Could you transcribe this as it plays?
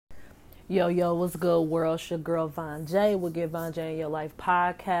Yo, what's good, world? It's your girl, Von J. We'll get Von J in Your Life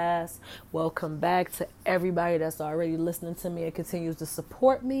podcast. Welcome back to everybody that's already listening to me and continues to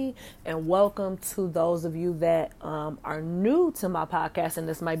support me. And welcome to those of you that are new to my podcast and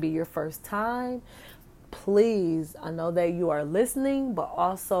this might be your first time. Please, I know that you are listening, but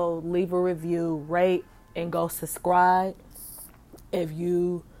also leave a review, rate, and go subscribe if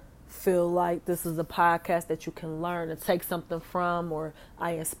you feel like this is a podcast that you can learn and take something from, or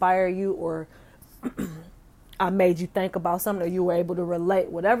I inspire you, or I made you think about something, or you were able to relate,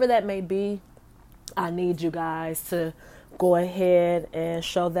 whatever that may be. I need you guys to go ahead and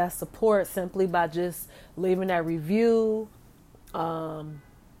show that support simply by just leaving that review,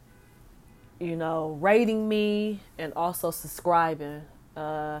 rating me, and also subscribing.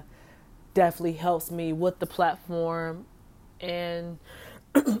 Definitely helps me with the platform and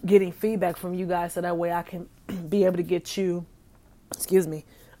getting feedback from you guys, so that way I can be able to get you,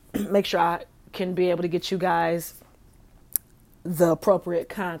 make sure I can be able to get you guys the appropriate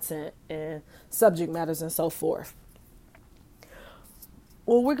content and subject matters and so forth.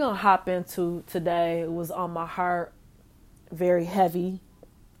 Well, we're going to hop into today. It was on my heart, very heavy.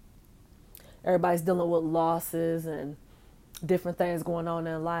 Everybody's dealing with losses and different things going on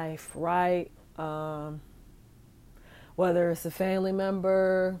in life, right? Whether it's a family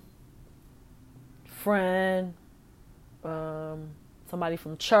member, friend, somebody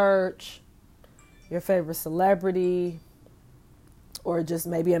from church, your favorite celebrity, or just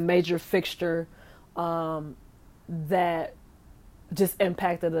maybe a major fixture that just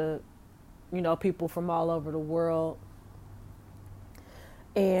impacted people from all over the world.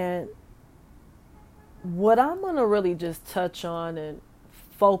 And what I'm going to really just touch on and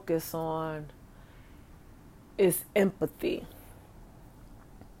focus on is empathy.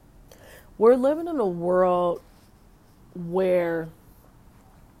 We're living in a world where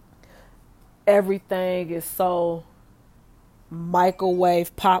everything is so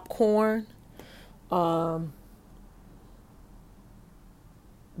microwave popcorn,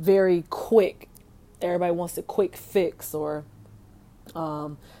 very quick. Everybody wants a quick fix, or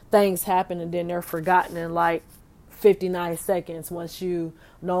things happen and then they're forgotten in like 59 seconds once you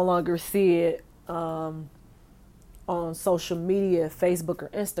no longer see it on social media, Facebook or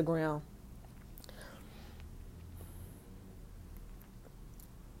Instagram.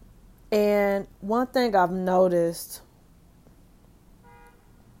 And one thing I've noticed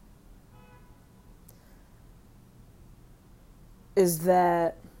is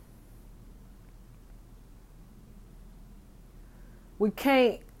that we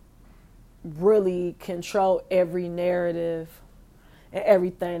can't really control every narrative and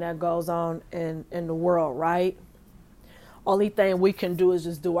everything that goes on in the world, right? Only thing we can do is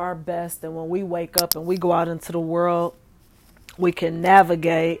just do our best. And when we wake up and we go out into the world, we can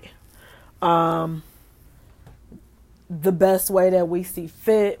navigate the best way that we see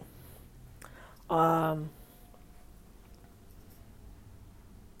fit. And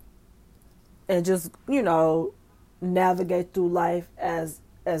just, navigate through life as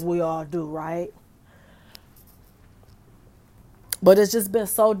we all do, right? But it's just been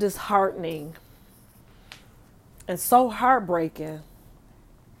so disheartening and so heartbreaking.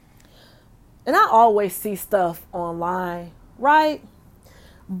 And I always see stuff online, right?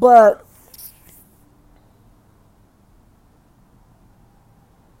 But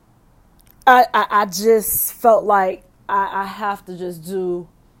I just felt like I have to just do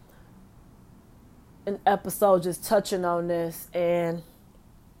an episode just touching on this. And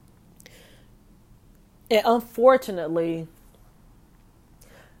unfortunately,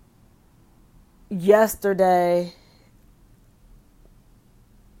 yesterday,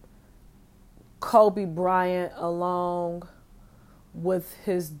 Kobe Bryant, along with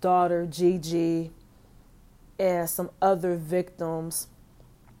his daughter Gigi and some other victims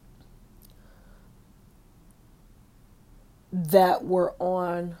that were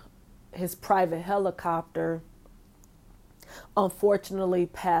on his private helicopter, unfortunately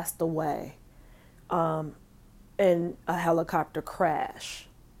passed away in a helicopter crash.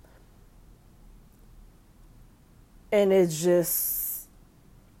 And it's just,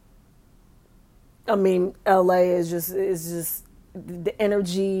 LA is just the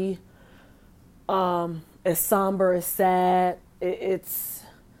energy, is somber, it's sad. It's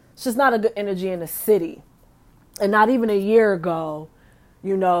just not a good energy in the city. And not even a year ago,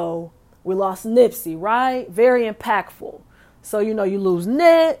 we lost Nipsey, right? Very impactful. So, you lose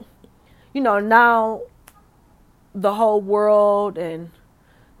Nip, now the whole world and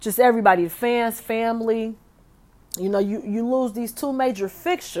just everybody, fans, family, you lose these two major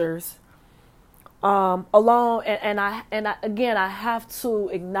fixtures Along, and I have to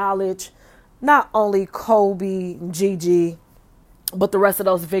acknowledge not only Kobe, Gigi, but the rest of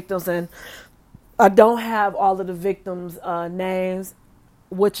those victims. And I don't have all of the victims' names,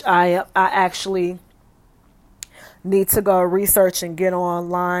 which I actually need to go research and get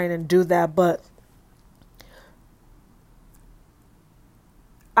online and do that. But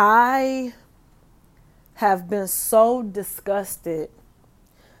I have been so disgusted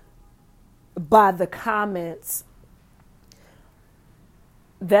by the comments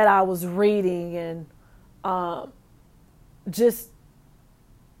that I was reading, and just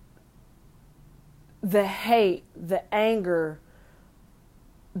the hate, the anger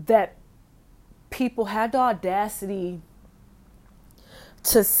that people had the audacity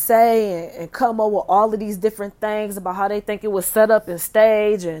to say and come up with all of these different things about how they think it was set up and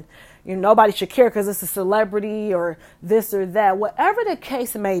staged, and nobody should care because it's a celebrity or this or that. Whatever the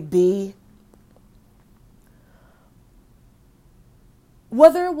case may be,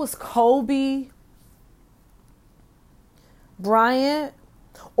 whether it was Kobe Bryant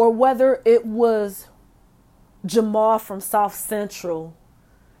or whether it was Jamal from South Central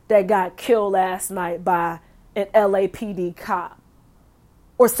that got killed last night by an LAPD cop,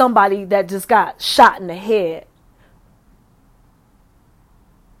 or somebody that just got shot in the head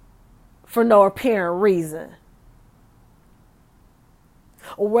for no apparent reason,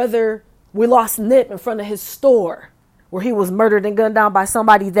 or whether we lost Nip in front of his store where he was murdered and gunned down by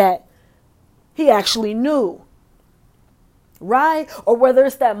somebody that he actually knew, right? Or whether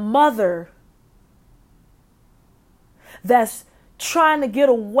it's that mother that's trying to get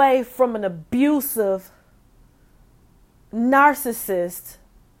away from an abusive narcissist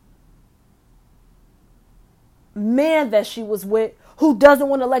man that she was with, who doesn't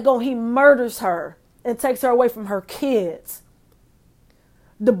want to let go. He murders her and takes her away from her kids.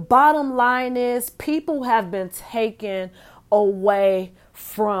 The bottom line is, people have been taken away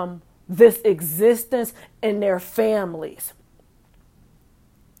from this existence and their families.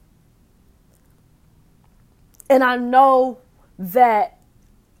 And I know that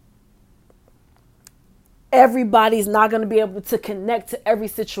everybody's not going to be able to connect to every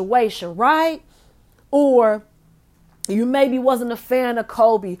situation, right? Or you maybe wasn't a fan of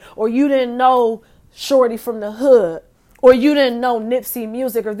Kobe, or you didn't know Shorty from the hood, or you didn't know Nipsey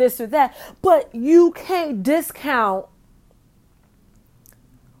music or this or that. But you can't discount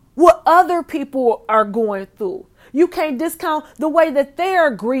what other people are going through. You can't discount the way that they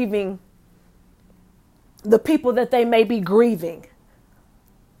are grieving the people that they may be grieving.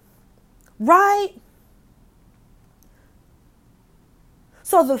 Right?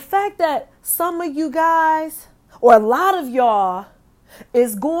 So the fact that some of you guys, or a lot of y'all,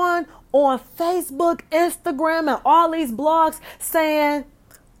 is going on Facebook, Instagram, and all these blogs saying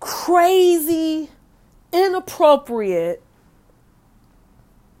crazy, inappropriate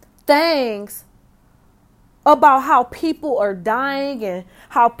things about how people are dying and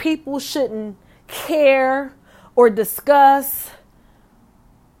how people shouldn't care or discuss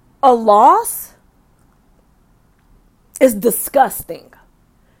a loss, is disgusting.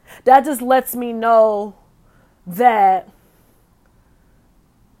 That just lets me know that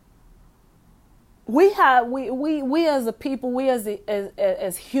we as a people, we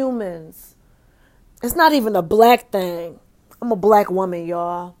as humans, it's not even a black thing. I'm a black woman,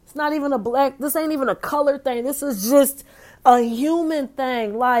 y'all. It's not even this ain't even a color thing. This is just a human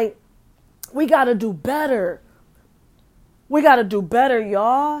thing. Like, we got to do better. We got to do better,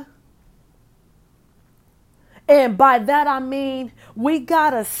 y'all. And by that, I mean, we got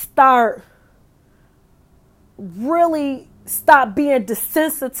to really stop being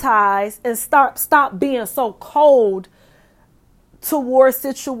desensitized and stop being so cold towards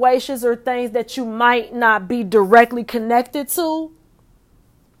situations or things that you might not be directly connected to.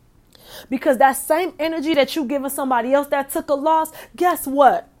 Because that same energy that you giving somebody else that took a loss, guess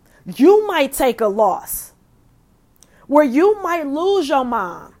what? You might take a loss where you might lose your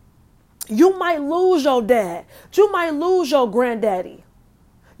mom. You might lose your dad. You might lose your granddaddy.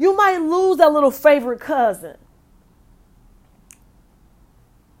 You might lose that little favorite cousin.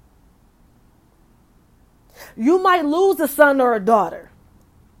 You might lose a son or a daughter.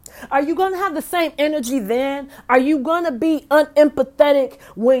 Are you going to have the same energy then? Are you going to be unempathetic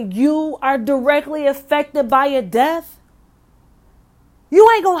when you are directly affected by a death? You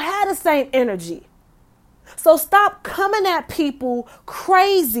ain't going to have the same energy. So stop coming at people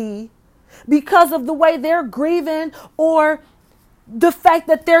crazy because of the way they're grieving, or the fact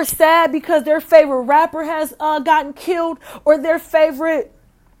that they're sad because their favorite rapper has gotten killed, or their favorite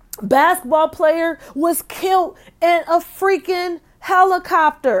basketball player was killed in a freaking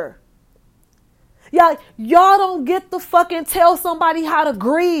helicopter. Y'all don't get to fucking tell somebody how to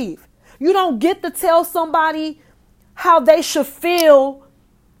grieve. You don't get to tell somebody how they should feel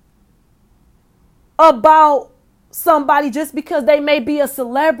about somebody just because they may be a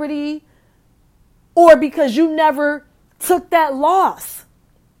celebrity or because you never took that loss.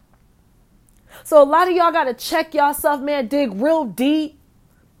 So a lot of y'all got to check yourself, man, dig real deep.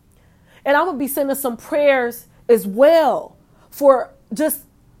 And I'm going to be sending some prayers as well for just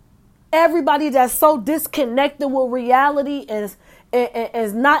everybody that's so disconnected with reality and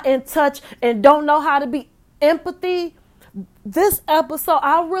is not in touch and don't know how to be empathy. This episode,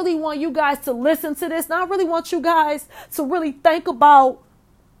 I really want you guys to listen to this. And I really want you guys to really think about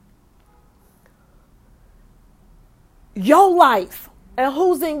your life and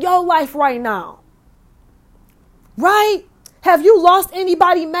who's in your life right now. Right? Have you lost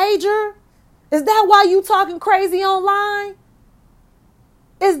anybody major? Is that why you talking crazy online?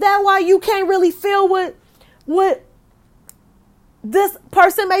 Is that why you can't really feel what this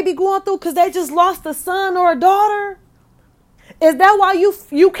person may be going through because they just lost a son or a daughter? Is that why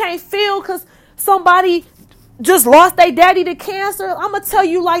you can't feel because somebody just lost their daddy to cancer? I'm going to tell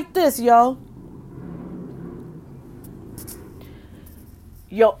you like this, yo.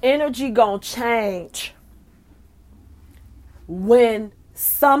 Your energy gonna change when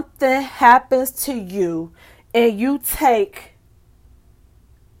something happens to you and you take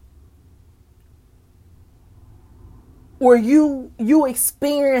or you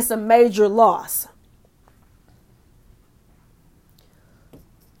experience a major loss.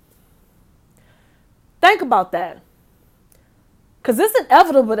 Think about that. Because it's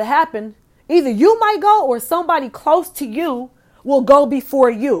inevitable to happen. Either you might go or somebody close to you will go before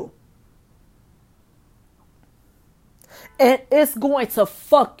you. And it's going to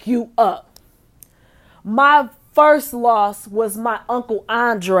fuck you up. My first loss was my Uncle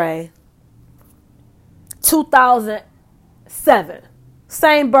Andre, 2007.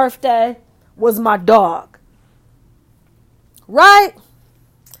 Same birthday was my dog. Right?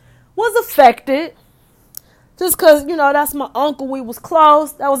 Was affected. Just because, that's my uncle. We was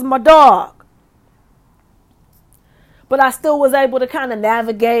close. That was my dog. But I still was able to kind of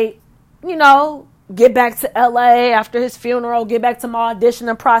navigate, get back to LA after his funeral, get back to my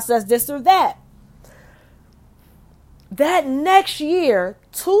auditioning process, this or that. That next year,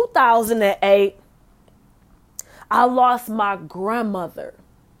 2008, I lost my grandmother.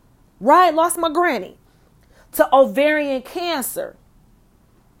 Right? Lost my granny to ovarian cancer.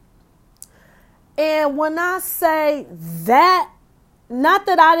 And when I say that, not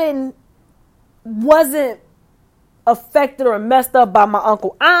that I wasn't affected or messed up by my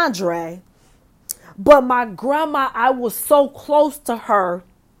Uncle Andre, but my grandma, I was so close to her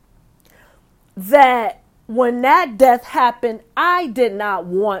that when that death happened, I did not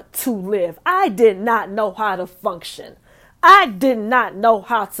want to live. I did not know how to function. I did not know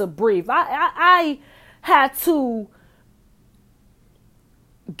how to breathe. I had to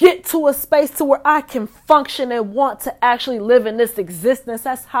get to a space to where I can function and want to actually live in this existence.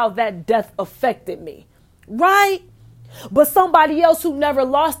 That's how that death affected me. Right? But somebody else who never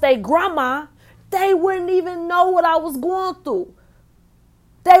lost their grandma, they wouldn't even know what I was going through.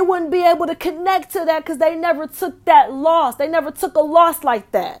 They wouldn't be able to connect to that because they never took that loss. They never took a loss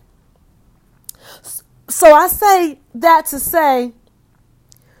like that. So I say that to say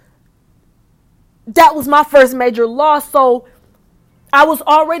that was my first major loss. So I was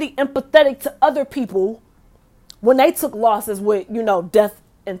already empathetic to other people when they took losses with, death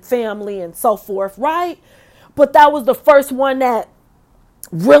and family and so forth, right? But that was the first one that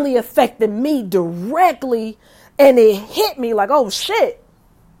really affected me directly, and it hit me like, oh shit.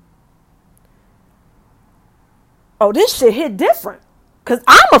 Oh, this shit hit different because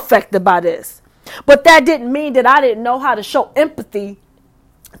I'm affected by this. But that didn't mean that I didn't know how to show empathy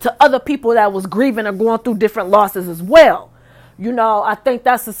to other people that was grieving or going through different losses as well. I think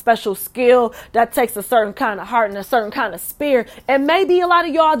that's a special skill that takes a certain kind of heart and a certain kind of spirit. And maybe a lot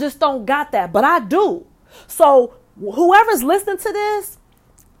of y'all just don't got that, but I do. So whoever's listening to this,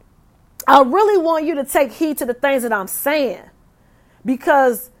 I really want you to take heed to the things that I'm saying,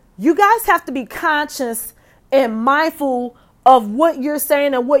 because you guys have to be conscious and mindful of what you're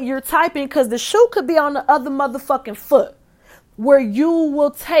saying and what you're typing, because the shoe could be on the other motherfucking foot where you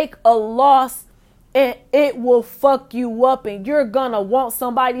will take a loss and it will fuck you up, and you're gonna want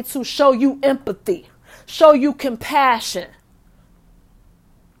somebody to show you empathy, show you compassion,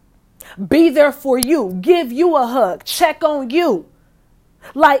 be there for you, give you a hug, check on you.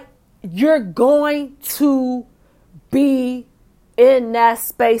 Like, you're going to be in that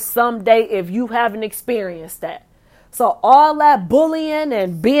space someday if you haven't experienced that. So all that bullying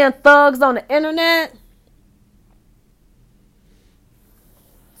and being thugs on the internet,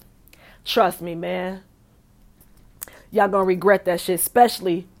 trust me, man, y'all gonna regret that shit,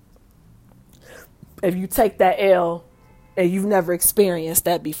 especially if you take that L and you've never experienced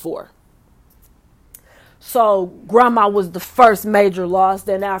that before. So grandma was the first major loss.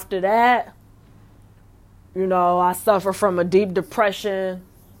 Then after that, I suffer from a deep depression.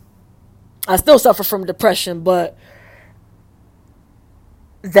 I still suffer from depression, but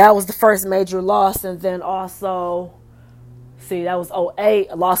that was the first major loss. And then also, that was '08.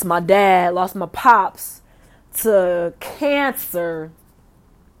 I lost my dad, lost my pops to cancer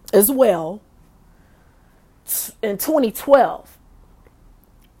as well in 2012.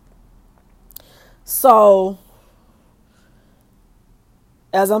 So,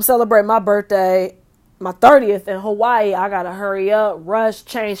 as I'm celebrating my birthday, my 30th in Hawaii, I gotta hurry up, rush,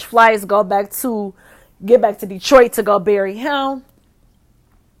 change flights, get back to Detroit to go bury him.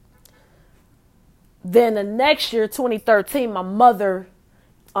 Then the next year, 2013, my mother,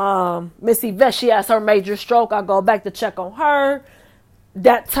 Miss Yvette, she has her major stroke. I go back to check on her.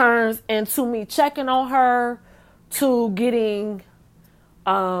 That turns into me checking on her, to getting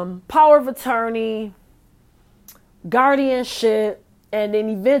power of attorney, guardianship, and then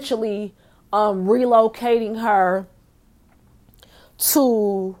eventually relocating her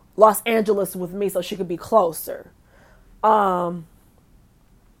to Los Angeles with me so she could be closer.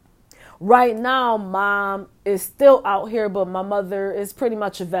 Right now, mom is still out here, but my mother is pretty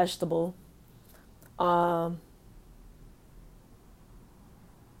much a vegetable. So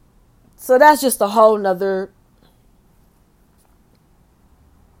that's just a whole nother.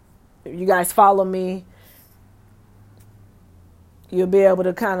 If you guys follow me, you'll be able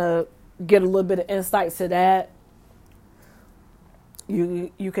to kind of get a little bit of insight to that.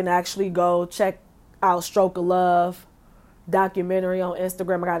 You can actually go check out Stroke of Love documentary on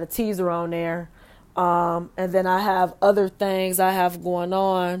Instagram. I got a teaser on there. And then I have other things I have going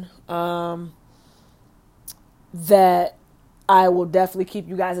on that I will definitely keep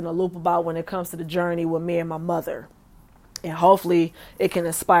you guys in the loop about when it comes to the journey with me and my mother. And hopefully it can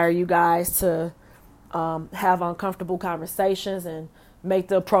inspire you guys to have uncomfortable conversations and make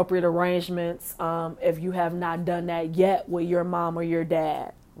the appropriate arrangements if you have not done that yet with your mom or your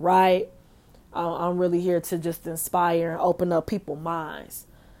dad, right? I'm really here to just inspire and open up people's minds.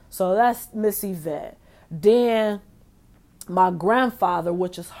 So that's Miss Yvette. Then my grandfather,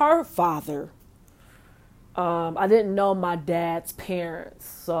 which is her father, I didn't know my dad's parents,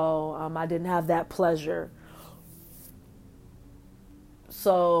 so I didn't have that pleasure.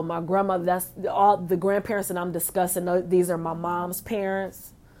 So my grandmother, that's all the grandparents that I'm discussing. These are my mom's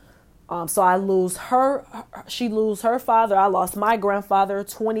parents. So I lose her. She lose her father. I lost my grandfather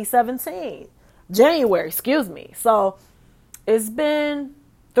 2017, January. Excuse me. So it's been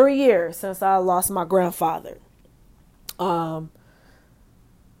 3 years since I lost my grandfather.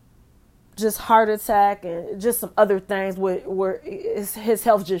 Just heart attack and just some other things where his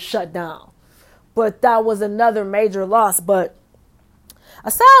health just shut down. But that was another major loss. But I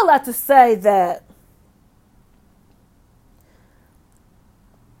say all that to say that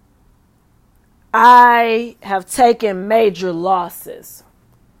I have taken major losses,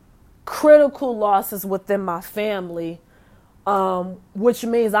 critical losses within my family, which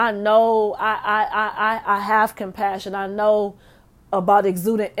means I know I have compassion. I know about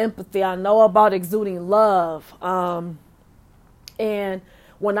exuding empathy. I know about exuding love. And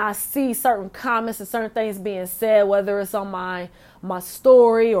when I see certain comments and certain things being said, whether it's on my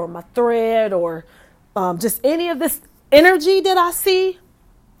story or my thread or just any of this energy that I see,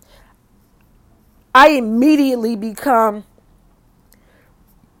 I immediately become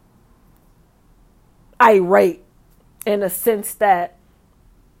irate in a sense that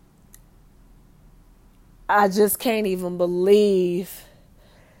I just can't even believe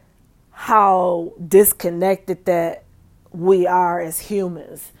how disconnected that we are as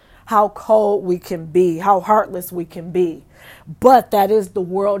humans, how cold we can be, how heartless we can be. But that is the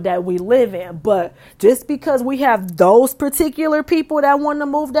world that we live in. But just because we have those particular people that want to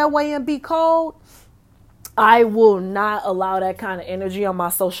move that way and be cold, I will not allow that kind of energy on my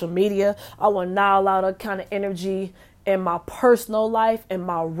social media. I will not allow that kind of energy in my personal life, in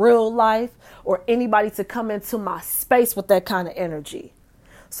my real life, or anybody to come into my space with that kind of energy.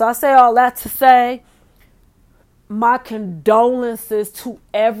 So I say all that to say, my condolences to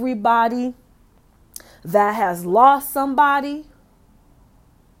everybody that has lost somebody,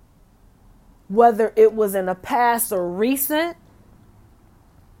 whether it was in the past or recent.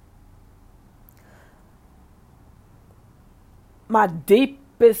 My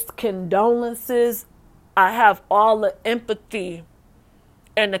deepest condolences I have all the empathy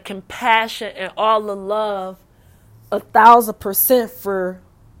and the compassion and all the love 1,000% for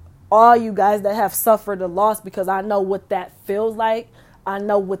all you guys that have suffered a loss, because I know what that feels like. I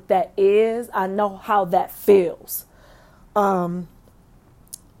know what that is. I know how that feels.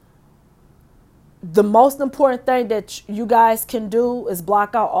 The most important thing that you guys can do is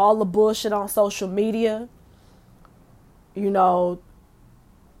block out all the bullshit on social media. You know,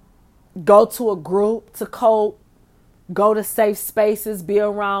 go to a group to cope, go to safe spaces, be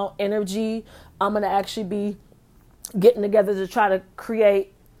around energy. I'm going to actually be getting together to try to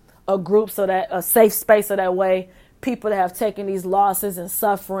create a group, so that a safe space, so that way people that have taken these losses and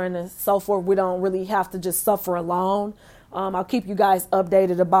suffering and so forth, we don't really have to just suffer alone. I'll keep you guys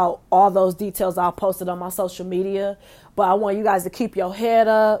updated about all those details. I'll post it on my social media, but I want you guys to keep your head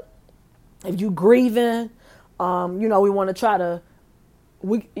up. If you grieving, we want to try to,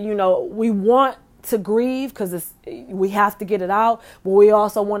 we want to grieve because we have to get it out, but we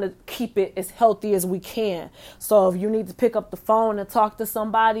also want to keep it as healthy as we can. So if you need to pick up the phone and talk to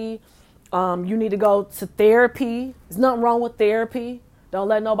somebody, you need to go to therapy. There's nothing wrong with therapy. Don't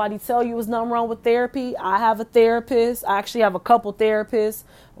let nobody tell you there's nothing wrong with therapy. I have a therapist. I actually have a couple therapists,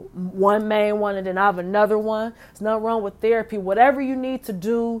 one main one, and then I have another one. There's nothing wrong with therapy. Whatever you need to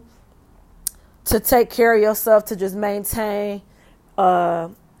do to take care of yourself, to just maintain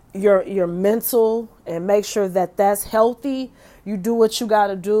your mental and make sure that that's healthy, you do what you got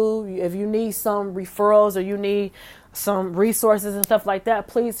to do. If you need some referrals or you need some resources and stuff like that,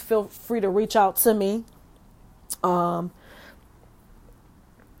 please feel free to reach out to me.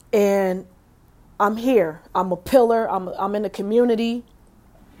 And I'm here. I'm a pillar. I'm in the community,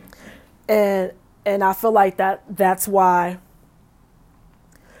 and I feel like that's why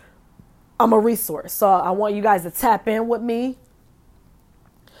I'm a resource. So I want you guys to tap in with me.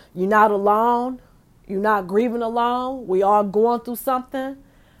 You're not alone. You're not grieving alone. We all going through something.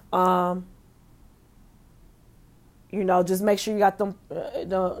 Just make sure you got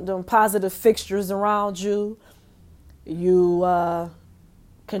them positive fixtures around you. You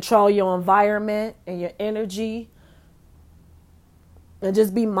control your environment and your energy, and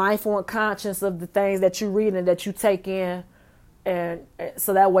just be mindful and conscious of the things that you read and that you take in, and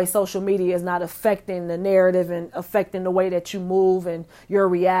so that way social media is not affecting the narrative and affecting the way that you move and your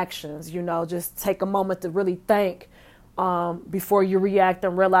reactions. Just take a moment to really think before you react,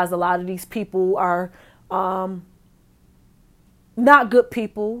 and realize a lot of these people are not good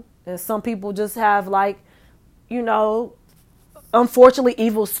people, and some people just have unfortunately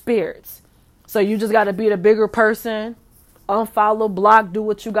evil spirits. So you just got to be the bigger person, unfollow, block, do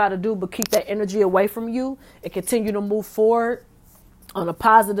what you got to do, but keep that energy away from you and continue to move forward on a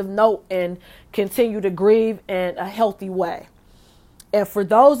positive note and continue to grieve in a healthy way. And for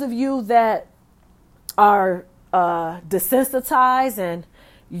those of you that are desensitized and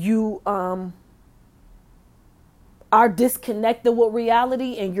you are disconnected with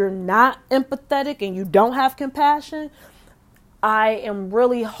reality and you're not empathetic and you don't have compassion, I am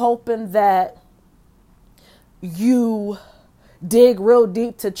really hoping that you dig real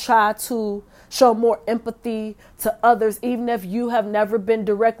deep to try to show more empathy to others, even if you have never been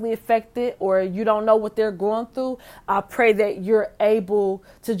directly affected or you don't know what they're going through. I pray that you're able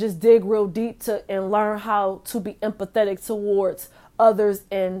to just dig real deep and learn how to be empathetic towards others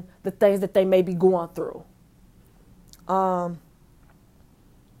and the things that they may be going through. On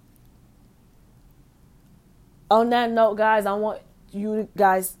that note, guys, I want you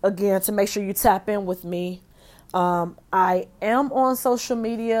guys, again, to make sure you tap in with me. I am on social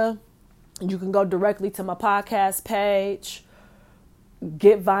media. You can go directly to my podcast page,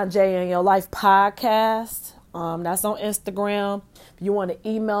 Get Von J in Your Life podcast. That's on Instagram. If you want to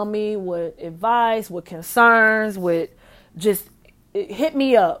email me with advice, with concerns, just hit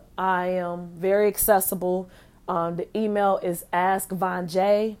me up. I am very accessible. The email is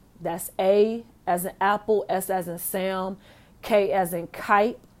askvonj. That's A as in apple, S as in Sam, K as in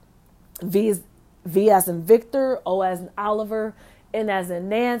kite, V as in Victor, O as in Oliver, N as in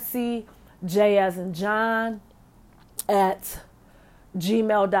Nancy, J as in John, at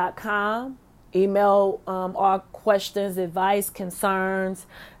gmail.com. Email all questions, advice, concerns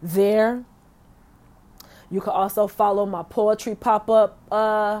there. You can also follow my poetry pop-up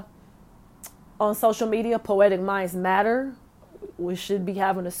on social media, Poetic Minds Matter. We should be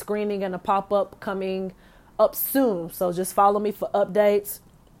having a screening and a pop-up coming up soon. So just follow me for updates.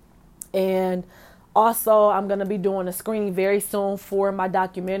 And also, I'm going to be doing a screening very soon for my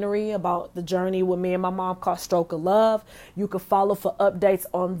documentary about the journey with me and my mom called Stroke of Love. You can follow for updates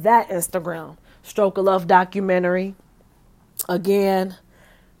on that Instagram, Stroke of Love documentary. Again,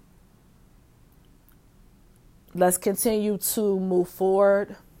 Let's continue to move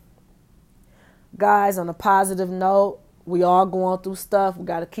forward. Guys, on a positive note, we all going through stuff. We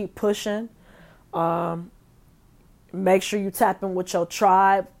got to keep pushing. Make sure you tap in with your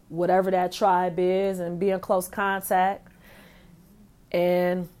tribe, whatever that tribe is, and be in close contact.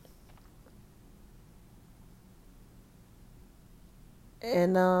 And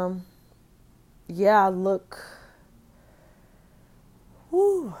yeah, look,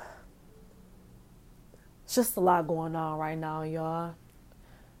 whew, it's just a lot going on right now, y'all.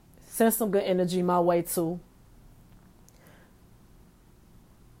 Send some good energy my way too.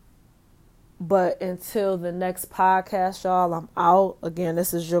 But until the next podcast, y'all, I'm out. Again,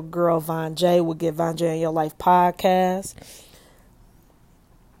 this is your girl, Von J. We'll get Von J in Your Life podcast.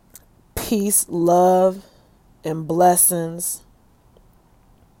 Peace, love, and blessings.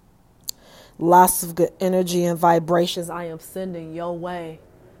 Lots of good energy and vibrations I am sending your way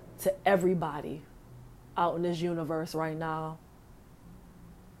to everybody out in this universe right now.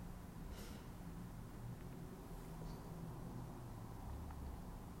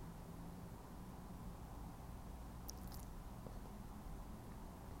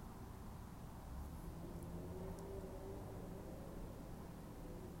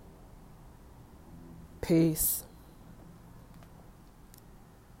 Peace.